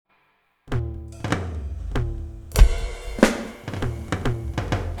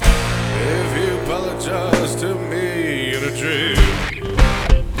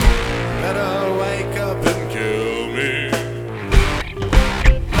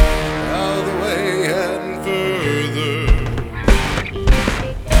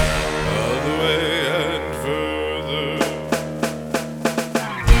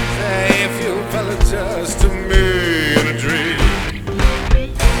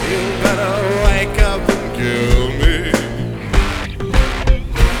better wake up and kill me.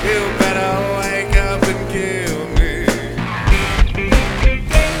 You better wake up and kill me.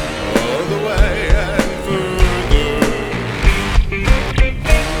 All the way and further,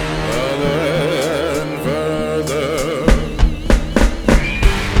 further and further.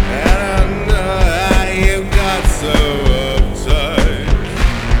 And I know how you got so uptight,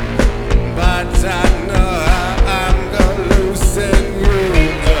 but I know how I'm gonna loosen you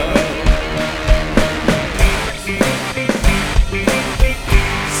down.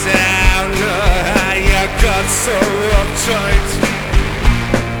 So I know how you got so uptight,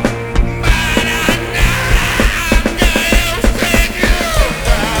 but I know I'm gonna loosen you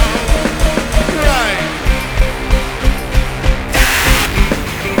down. Right.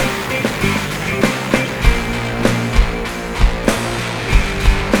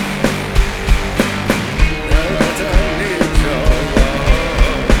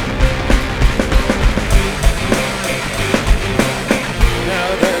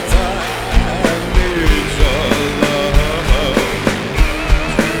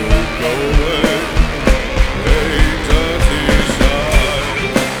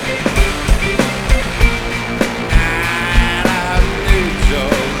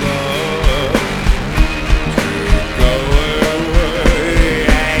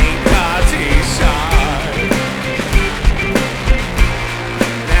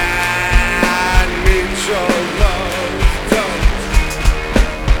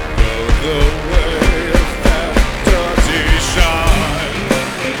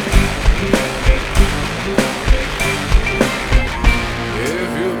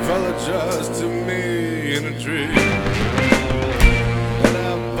 Just to me in a dream,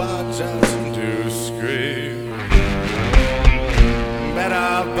 better barge out and do scream.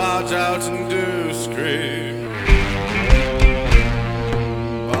 Better barge out and do scream.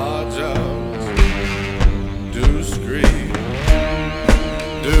 Barge out, do scream.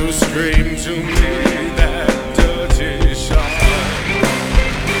 Do scream to me that dirty shine.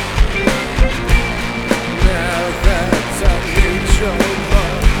 Now that I need your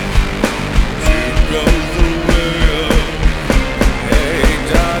love, go